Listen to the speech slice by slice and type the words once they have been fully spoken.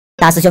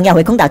大师兄要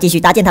回空岛继续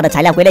搭建他的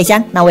材料归类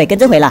箱，那我也跟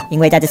着回了，因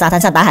为在这沙滩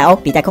上打海鸥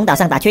比在空岛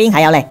上打雀鹰还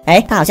要累。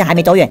哎，他好像还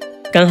没走远，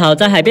刚好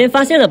在海边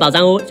发现了宝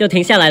藏屋，就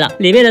停下来了。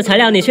里面的材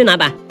料你去拿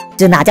吧。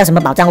这哪叫什么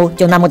宝藏屋，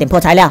就那么点破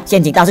材料，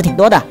陷阱倒是挺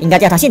多的，应该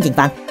叫他陷阱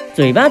房。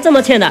嘴巴这么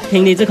欠的，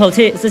听你这口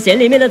气是嫌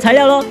里面的材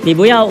料咯。你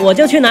不要我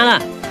就去拿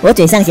了。我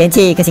嘴上嫌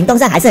弃，可行动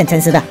上还是很诚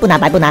实的，不拿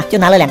白不拿，就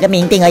拿了2个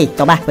明钉而已。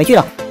走吧，回去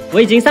了。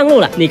我已经上路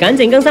了，你赶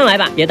紧跟上来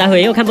吧，别待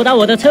会又看不到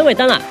我的车尾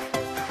灯了。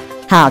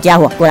好家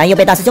伙，果然又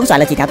被大师兄甩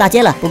了几条大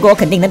街了。不过我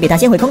肯定能比他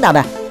先回空岛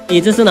的。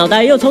你这是脑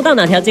袋又抽到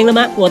哪条筋了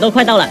吗？我都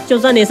快到了，就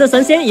算你是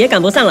神仙也赶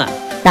不上了。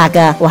大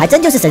哥，我还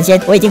真就是神仙，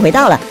我已经回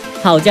到了。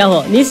好家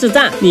伙，你死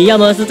渣！你要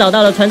么是找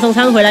到了传送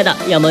舱回来的，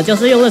要么就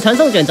是用了传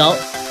送卷轴。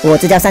我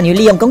这叫善于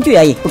利用工具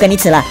而已，不跟你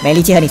吃了，没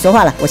力气和你说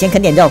话了。我先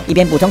啃点肉，一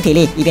边补充体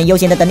力，一边悠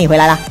闲的等你回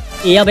来了。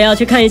你要不要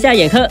去看一下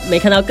眼科？没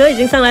看到哥已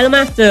经上来了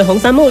吗？这红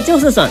杉木就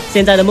是爽，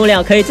现在的木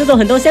料可以制作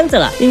很多箱子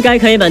了，应该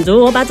可以满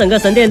足我把整个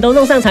神殿都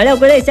弄上材料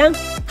归类箱。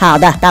好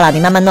的，大佬你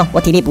慢慢弄，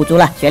我体力补足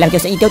了，血量就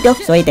是一丢丢，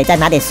所以得再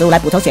拿点食物来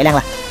补充血量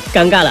了。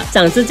尴尬了，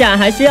展示架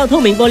还需要透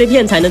明玻璃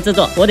片才能制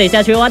作，我得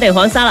下去挖点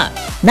黄沙了。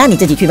那你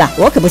自己去吧，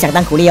我可不想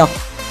当苦力哦。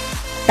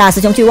大师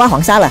兄去挖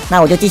黄沙了，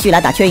那我就继续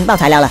来打雀鹰爆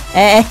材料了。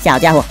哎，小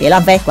家伙别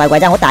乱飞，乖乖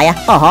让我打呀。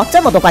哦吼，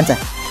这么多罐子。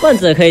罐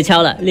子可以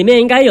敲了，里面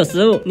应该有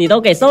食物，你都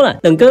给收了。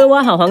等哥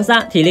挖好黄沙，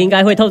体力应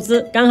该会透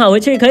支，刚好回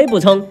去可以补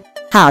充。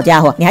好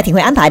家伙，你还挺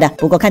会安排的。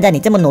不过看在你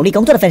这么努力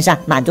工作的份上，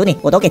满足你，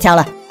我都给敲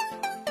了。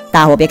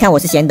大伙别看我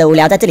是闲得无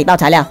聊在这里爆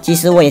材料，其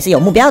实我也是有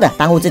目标的。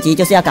当务之急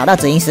就是要搞到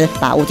紫银石，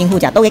把无金护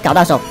甲都给搞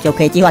到手，就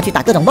可以计划去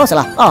打各种 BOSS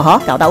了。哦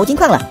吼，搞到无金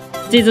矿了。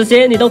这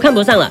些你都看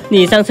不上了，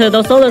你上次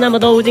都收了那么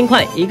多无金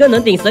块，一个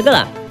能顶10个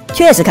了。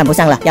确实看不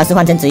上了，要是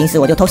换成紫银石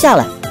我就偷笑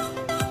了。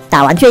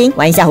打完雀鹰，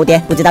玩一下蝴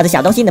蝶，不知道这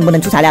小东西能不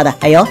能出材料的。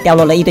哎呦，掉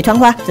落了一堆窗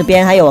花，这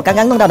边还有我刚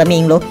刚弄到的密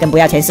银炉，跟不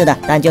要钱似的，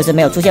但就是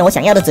没有出现我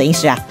想要的紫银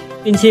石啊。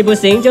运气不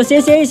行就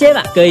先歇一歇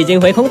吧，哥已经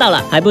回空岛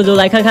了，还不如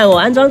来看看我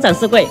安装展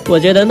示柜，我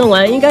觉得弄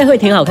完应该会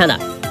挺好看的。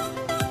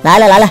来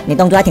了，你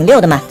动作还挺溜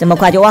的嘛，这么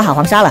快就挖好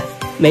黄沙了。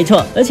没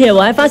错，而且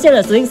我还发现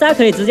了石英砂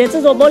可以直接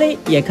制作玻璃，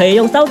也可以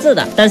用烧制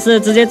的。但是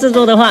直接制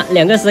作的话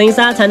，2个石英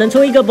砂才能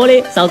出1个玻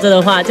璃；烧制的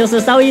话就是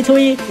烧1出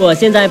1。我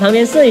现在旁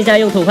边试一下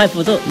用土块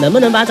辅助，能不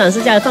能把展示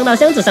架放到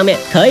箱子上面？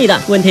可以的，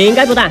问题应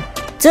该不大。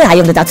这还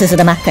用得着测试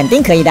的吗？肯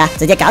定可以的，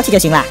直接搞起就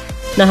行了。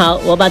那好，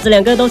我把这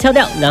2个都敲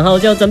掉，然后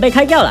就准备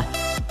开掉了。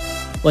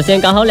我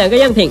先搞好2个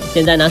样品，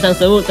现在拿上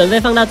食物，准备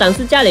放到展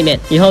示架里面。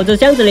以后这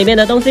箱子里面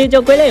的东西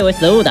就归类为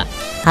食物的。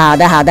好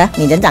的，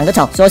你人长得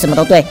丑，说什么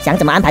都对，想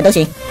怎么安排都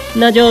行。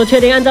那就确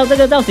定按照这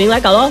个造型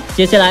来搞咯。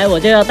接下来我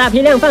就要大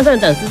批量放上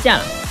展示架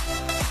了。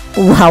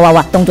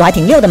哇，动作还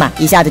挺溜的嘛，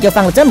一下子就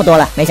放了这么多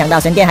了。没想到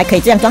神殿还可以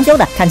这样装修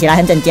的，看起来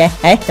很整洁。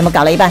哎，怎么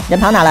搞了一半人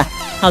跑哪了？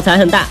耗材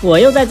很大，我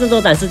又在制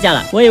作展示架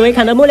了。我以为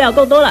砍的木料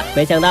够多了，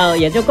没想到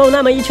也就够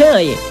那么1圈而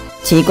已。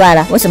奇怪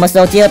了，我什么时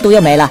候饥饿度又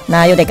没了？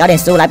那又得搞点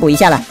食物来补一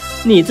下了。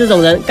你这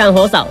种人干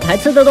活少还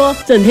吃得多，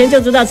整天就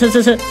知道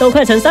吃，都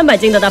快成300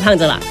斤的大胖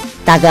子了。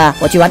大哥，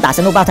我去玩打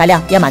生物爆材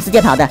料，要满世界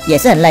跑的，也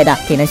是很累的，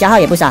体能消耗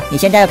也不少。你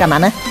现在要干嘛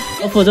呢？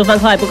我辅助方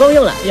块不够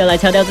用了，要来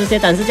敲掉这些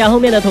展示架后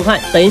面的土块，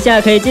等一下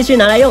可以继续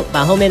拿来用，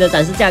把后面的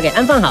展示架给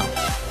安放好。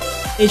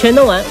1圈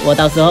弄完，我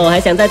到时候还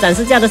想在展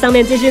示架的上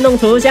面继续弄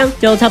储物箱，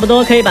就差不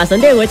多可以把神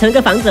殿围成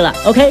个房子了。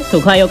OK， 土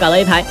块又搞了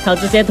一排，靠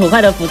这些土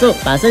块的辅助，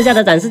把剩下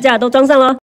的展示架都装上咯。